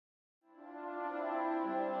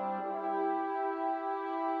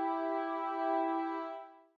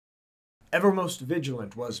Evermost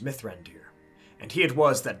vigilant was Mithrandir, and he it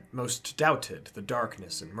was that most doubted the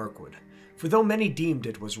darkness in Mirkwood. For though many deemed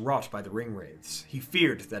it was wrought by the Ringwraiths, he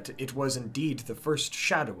feared that it was indeed the first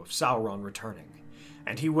shadow of Sauron returning.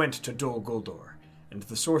 And he went to Dol Guldur, and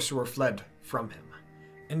the sorcerer fled from him.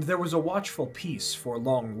 And there was a watchful peace for a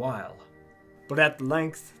long while. But at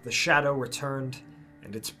length the shadow returned,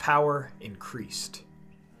 and its power increased.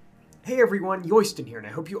 Hey everyone, Yoiston here, and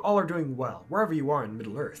I hope you all are doing well, wherever you are in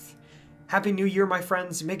Middle-earth. Happy New Year, my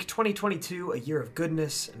friends. Make 2022 a year of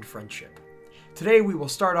goodness and friendship. Today we will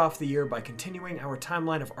start off the year by continuing our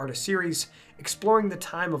Timeline of Arda series, exploring the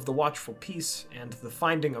time of the Watchful Peace and the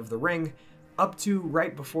finding of the ring, up to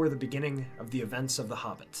right before the beginning of the events of The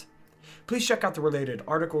Hobbit. Please check out the related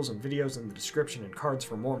articles and videos in the description and cards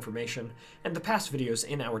for more information, and the past videos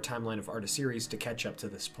in our Timeline of Arda series to catch up to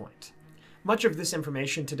this point. Much of this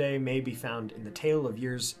information today may be found in the Tale of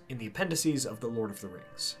Years in the appendices of The Lord of the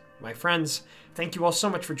Rings. My friends, thank you all so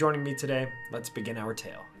much for joining me today. Let's begin our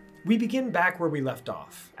tale. We begin back where we left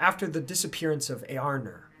off, after the disappearance of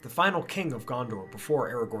Eärnur, the final king of Gondor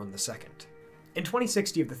before Aragorn II. In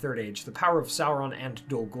 2060 of the Third Age, the power of Sauron and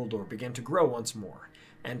Dol Guldur began to grow once more,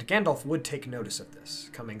 and Gandalf would take notice of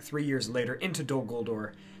this, coming 3 years later into Dol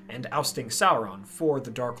Guldur and ousting Sauron, for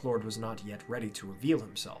the Dark Lord was not yet ready to reveal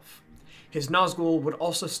himself. His Nazgul would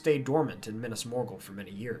also stay dormant in Minas Morgul for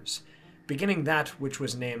many years, beginning that which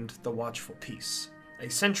was named the Watchful Peace, a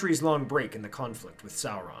centuries-long break in the conflict with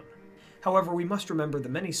Sauron. However, we must remember the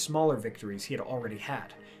many smaller victories he had already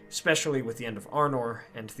had, especially with the end of Arnor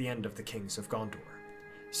and the end of the kings of Gondor.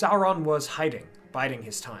 Sauron was hiding, biding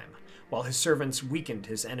his time, while his servants weakened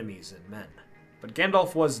his enemies and men. But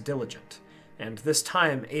Gandalf was diligent, and this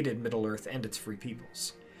time aided Middle-earth and its free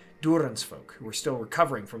peoples. Durin's folk, who were still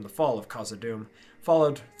recovering from the fall of Khazad-dûm,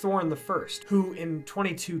 followed Thorin I, who in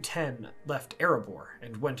 2210 left Erebor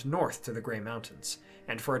and went north to the Grey Mountains,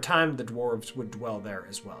 and for a time the Dwarves would dwell there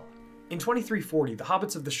as well. In 2340, the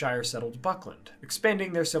Hobbits of the Shire settled Buckland,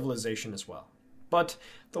 expanding their civilization as well. But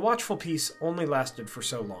the Watchful Peace only lasted for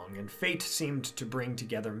so long, and fate seemed to bring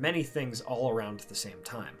together many things all around the same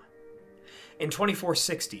time. In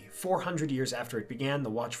 2460, 400 years after it began,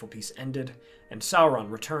 the Watchful Peace ended, and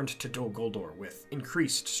Sauron returned to Dol Guldur with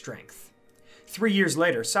increased strength. 3 years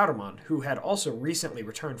later, Saruman, who had also recently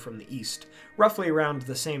returned from the east, roughly around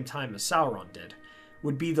the same time as Sauron did,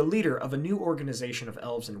 would be the leader of a new organization of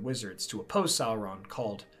elves and wizards to oppose Sauron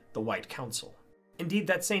called the White Council. Indeed,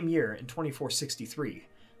 that same year, in 2463,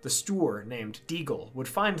 the Stwar named Deagol would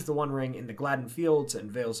find the One Ring in the Gladden Fields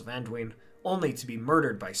and Vales of Anduin, only to be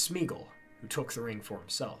murdered by Smeagol, who took the ring for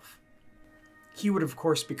himself. He would of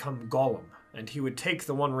course become Gollum, and he would take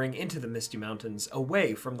the One Ring into the Misty Mountains,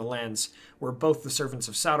 away from the lands where both the servants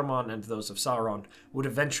of Saruman and those of Sauron would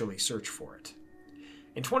eventually search for it.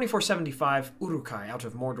 In 2475, Uruk-hai out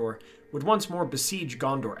of Mordor would once more besiege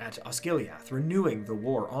Gondor at Osgiliath, renewing the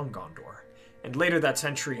war on Gondor. And later that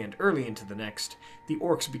century and early into the next, the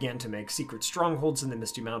Orcs began to make secret strongholds in the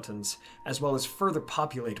Misty Mountains, as well as further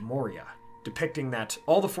populate Moria, depicting that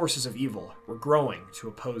all the forces of evil were growing to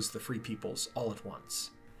oppose the free peoples all at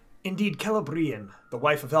once. Indeed, Celebrian, the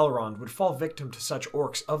wife of Elrond, would fall victim to such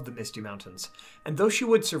Orcs of the Misty Mountains, and though she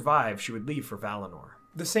would survive, she would leave for Valinor.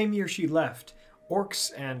 The same year she left,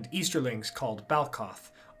 Orcs and Easterlings called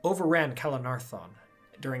Balcoth overran Calanarthon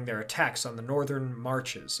during their attacks on the northern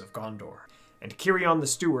marches of Gondor, and Cirion the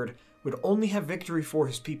Steward would only have victory for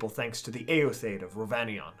his people thanks to the Eotheid of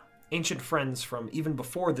Rovanion, ancient friends from even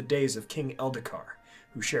before the days of King Eldikar,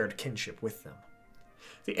 who shared kinship with them.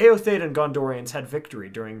 The Eotheid and Gondorians had victory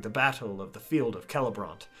during the Battle of the Field of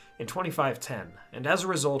Celebrant in 2510, and as a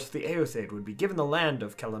result, the Eotheid would be given the land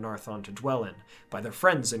of Calanarthon to dwell in by their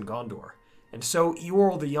friends in Gondor, and so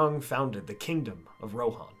Eorl the Young founded the Kingdom of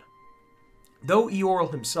Rohan. Though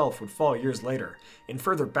Eorl himself would fall years later in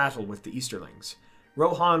further battle with the Easterlings,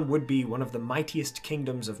 Rohan would be one of the mightiest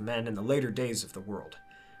kingdoms of men in the later days of the world.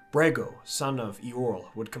 Brego, son of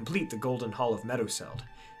Eorl, would complete the Golden Hall of Meduseld,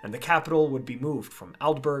 and the capital would be moved from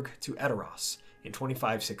Aldburg to Edoras in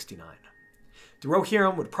 2569. The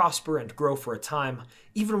Rohirrim would prosper and grow for a time,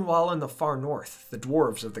 even while in the far north, the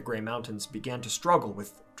Dwarves of the Grey Mountains began to struggle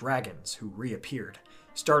with dragons who reappeared,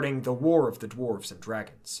 starting the War of the Dwarves and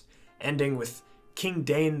Dragons, ending with King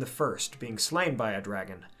Dain I being slain by a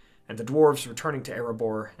dragon, and the Dwarves returning to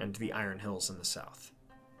Erebor and the Iron Hills in the south.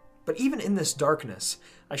 But even in this darkness,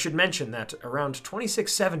 I should mention that around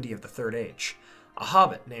 2670 of the Third Age, a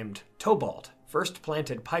hobbit named Tobald first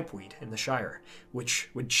planted pipeweed in the Shire, which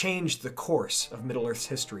would change the course of Middle-earth's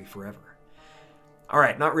history forever.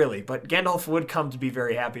 Alright, not really, but Gandalf would come to be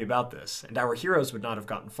very happy about this, and our heroes would not have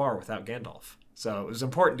gotten far without Gandalf. so it was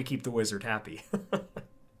important to keep the wizard happy.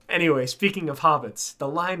 Anyway, speaking of hobbits, the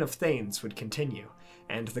line of Thanes would continue,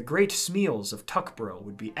 and the great smeals of Tuckborough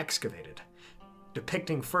would be excavated,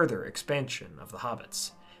 depicting further expansion of the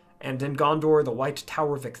hobbits. And in Gondor, the White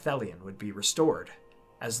Tower of Icthelion would be restored.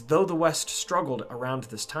 As though the West struggled around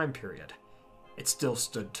this time period, it still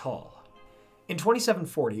stood tall. In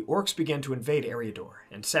 2740, Orcs began to invade Eriador,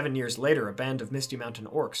 and 7 years later a band of Misty Mountain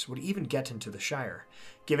Orcs would even get into the Shire,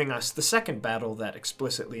 giving us the second battle that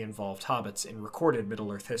explicitly involved hobbits in recorded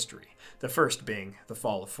Middle-earth history, the first being the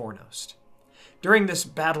Fall of Fornost. During this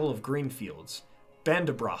Battle of Greenfields,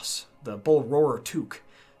 Bandabros, the Bull Roarer Took,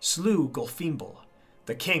 slew Gulfimble,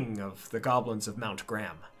 the king of the goblins of Mount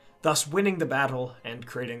Graham, thus winning the battle and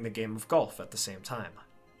creating the game of golf at the same time.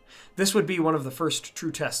 This would be one of the first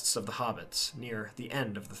true tests of the hobbits, near the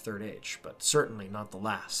end of the Third Age, but certainly not the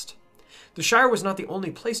last. The Shire was not the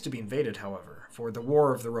only place to be invaded, however, for the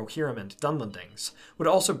War of the Rohirrim and Dunlendings would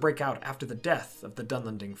also break out after the death of the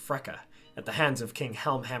Dunlending Freka at the hands of King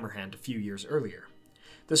Helm Hammerhand a few years earlier.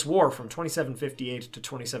 This war from 2758 to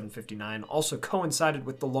 2759 also coincided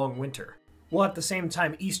with the Long Winter, while at the same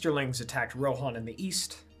time Easterlings attacked Rohan in the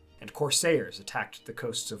east, and Corsairs attacked the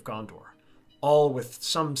coasts of Gondor, all with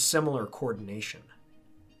some similar coordination.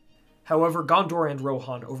 However, Gondor and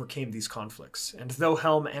Rohan overcame these conflicts, and though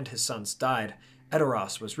Helm and his sons died,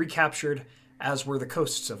 Edoras was recaptured, as were the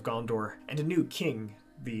coasts of Gondor, and a new king,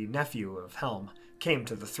 the nephew of Helm, came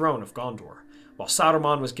to the throne of Gondor, while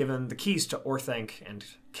Saruman was given the keys to Orthanc and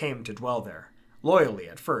came to dwell there, loyally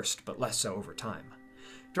at first, but less so over time.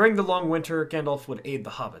 During the Long Winter, Gandalf would aid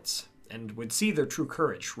the hobbits, and would see their true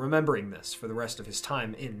courage, remembering this for the rest of his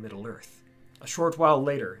time in Middle-earth. A short while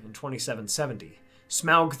later, in 2770,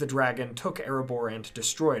 Smaug the Dragon took Erebor and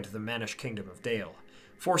destroyed the Manish kingdom of Dale,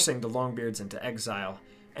 forcing the Longbeards into exile,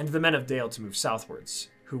 and the men of Dale to move southwards,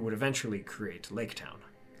 who would eventually create Laketown.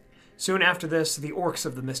 Soon after this, the Orcs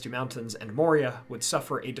of the Misty Mountains and Moria would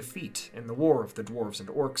suffer a defeat in the War of the Dwarves and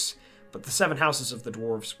Orcs, but the Seven Houses of the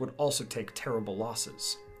Dwarves would also take terrible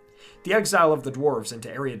losses. The exile of the Dwarves into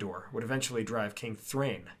Eriador would eventually drive King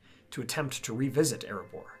Thrain to attempt to revisit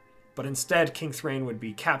Erebor, but instead King Thrain would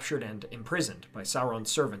be captured and imprisoned by Sauron's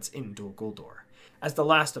servants in Dol Guldur, as the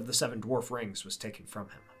last of the 7 dwarf rings was taken from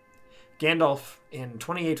him. Gandalf, in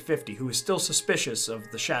 2850, who was still suspicious of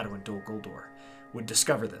the shadow in Dol Guldur, would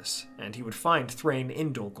discover this, and he would find Thrain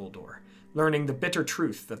in Dol Guldur, learning the bitter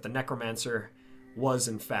truth that the necromancer was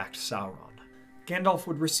in fact Sauron. Gandalf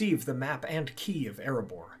would receive the map and key of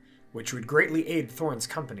Erebor, which would greatly aid Thorin's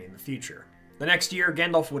company in the future. The next year,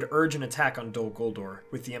 Gandalf would urge an attack on Dol Guldur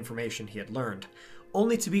with the information he had learned,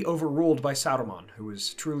 only to be overruled by Saruman, who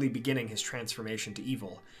was truly beginning his transformation to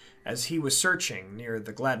evil, as he was searching near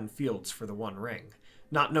the Gladden Fields for the One Ring,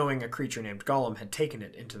 not knowing a creature named Gollum had taken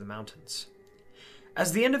it into the mountains.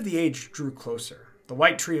 As the end of the age drew closer, the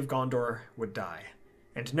White Tree of Gondor would die,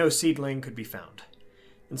 and no seedling could be found.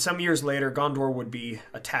 And some years later, Gondor would be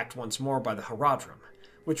attacked once more by the Haradrim,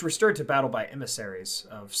 which were stirred to battle by emissaries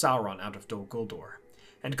of Sauron out of Dol Guldur,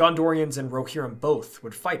 and Gondorians and Rohirrim both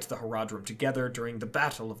would fight the Haradrim together during the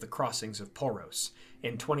Battle of the Crossings of Poros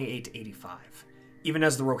in 2885, even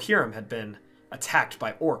as the Rohirrim had been attacked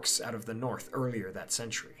by Orcs out of the north earlier that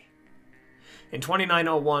century. In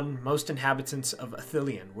 2901, most inhabitants of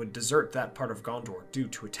Ithilien would desert that part of Gondor due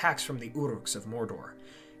to attacks from the Uruks of Mordor,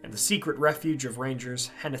 and the secret refuge of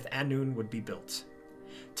rangers, Henneth Annwn, would be built.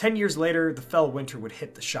 10 years later, the Fell Winter would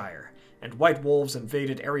hit the Shire, and White Wolves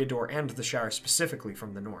invaded Eriador and the Shire specifically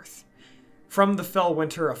from the north. From the Fell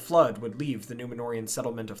Winter, a flood would leave the Númenórean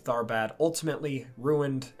settlement of Tharbad ultimately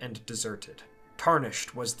ruined and deserted.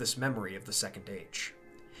 Tarnished was this memory of the Second Age.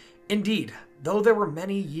 Indeed, though there were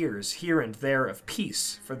many years here and there of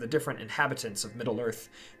peace for the different inhabitants of Middle-earth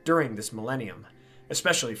during this millennium,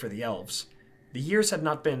 especially for the elves, the years had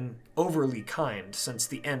not been overly kind since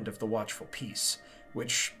the end of the Watchful Peace,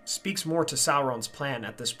 which speaks more to Sauron's plan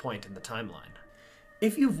at this point in the timeline.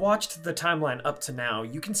 If you've watched the timeline up to now,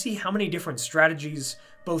 you can see how many different strategies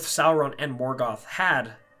both Sauron and Morgoth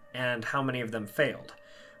had, and how many of them failed,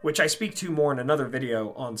 which I speak to more in another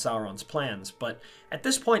video on Sauron's plans, but at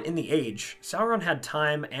this point in the age, Sauron had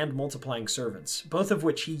time and multiplying servants, both of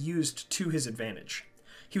which he used to his advantage.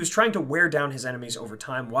 He was trying to wear down his enemies over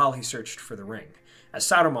time while he searched for the ring, as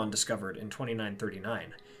Saruman discovered in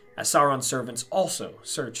 2939, as Sauron's servants also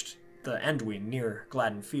searched the Anduin near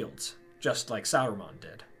Gladden Fields, just like Saruman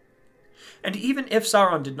did. And even if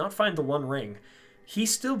Sauron did not find the One Ring, he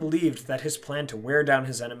still believed that his plan to wear down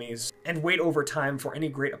his enemies and wait over time for any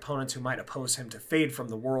great opponents who might oppose him to fade from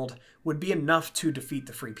the world would be enough to defeat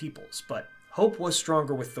the Free Peoples, but hope was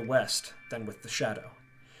stronger with the West than with the Shadow.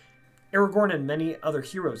 Aragorn and many other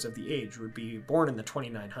heroes of the age would be born in the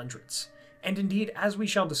 2900s. And indeed, as we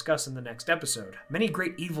shall discuss in the next episode, many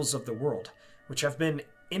great evils of the world, which have been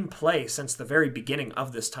in play since the very beginning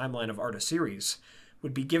of this Timeline of Arda series,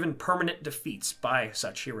 would be given permanent defeats by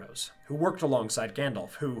such heroes, who worked alongside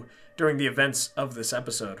Gandalf, who, during the events of this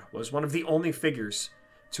episode, was one of the only figures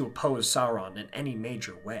to oppose Sauron in any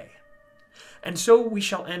major way. And so we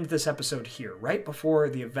shall end this episode here, right before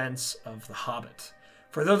the events of The Hobbit.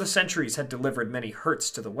 For though the centuries had delivered many hurts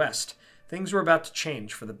to the west, things were about to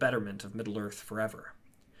change for the betterment of Middle-earth forever.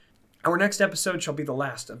 Our next episode shall be the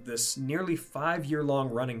last of this nearly 5-year-long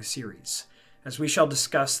running series, as we shall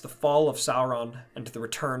discuss the fall of Sauron and the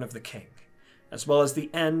return of the king, as well as the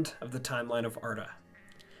end of the Timeline of Arda.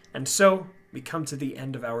 And so, we come to the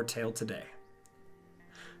end of our tale today.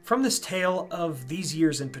 From this tale of these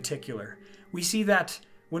years in particular, we see that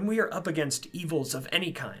when we are up against evils of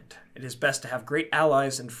any kind, it is best to have great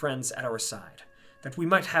allies and friends at our side, that we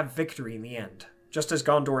might have victory in the end, just as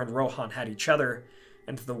Gondor and Rohan had each other,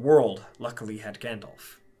 and the world luckily had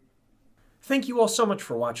Gandalf. Thank you all so much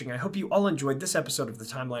for watching. I hope you all enjoyed this episode of the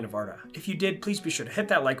Timeline of Arda. If you did, please be sure to hit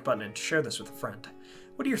that like button and share this with a friend.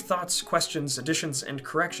 What are your thoughts, questions, additions, and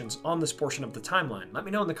corrections on this portion of the timeline? Let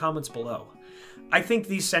me know in the comments below. I think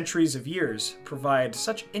these centuries of years provide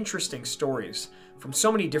such interesting stories from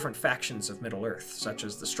so many different factions of Middle-earth, such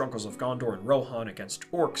as the struggles of Gondor and Rohan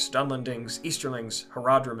against Orcs, Dunlendings, Easterlings,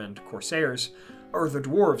 Haradrim, and Corsairs, or the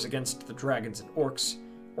Dwarves against the Dragons and Orcs,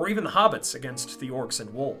 or even the Hobbits against the Orcs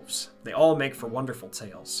and Wolves. They all make for wonderful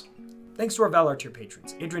tales. Thanks to our Valar tier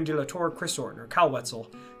patrons, Adrian de la Torre, Chris Ortner, Cal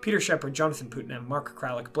Wetzel, Peter Shepard, Jonathan Putnam, Mark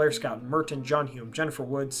Kralik, Blair Scout, Merton, John Hume, Jennifer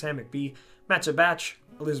Wood, Sam McBee, Matt Batch,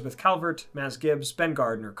 Elizabeth Calvert, Maz Gibbs, Ben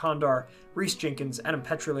Gardner, Kondar, Reese Jenkins, Adam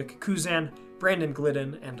Petrulik, Kuzan, Brandon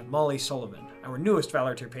Glidden, and Molly Sullivan, our newest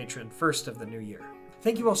Valar tier patron, first of the new year.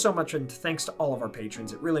 Thank you all so much, and thanks to all of our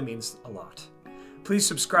patrons. It really means a lot. Please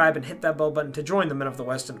subscribe and hit that bell button to join the Men of the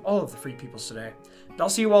West and all of the Free Peoples today. And I'll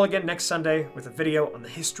see you all again next Sunday with a video on the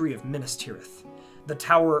history of Minas Tirith, the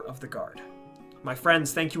Tower of the Guard. My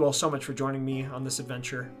friends, thank you all so much for joining me on this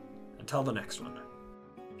adventure. Until the next one.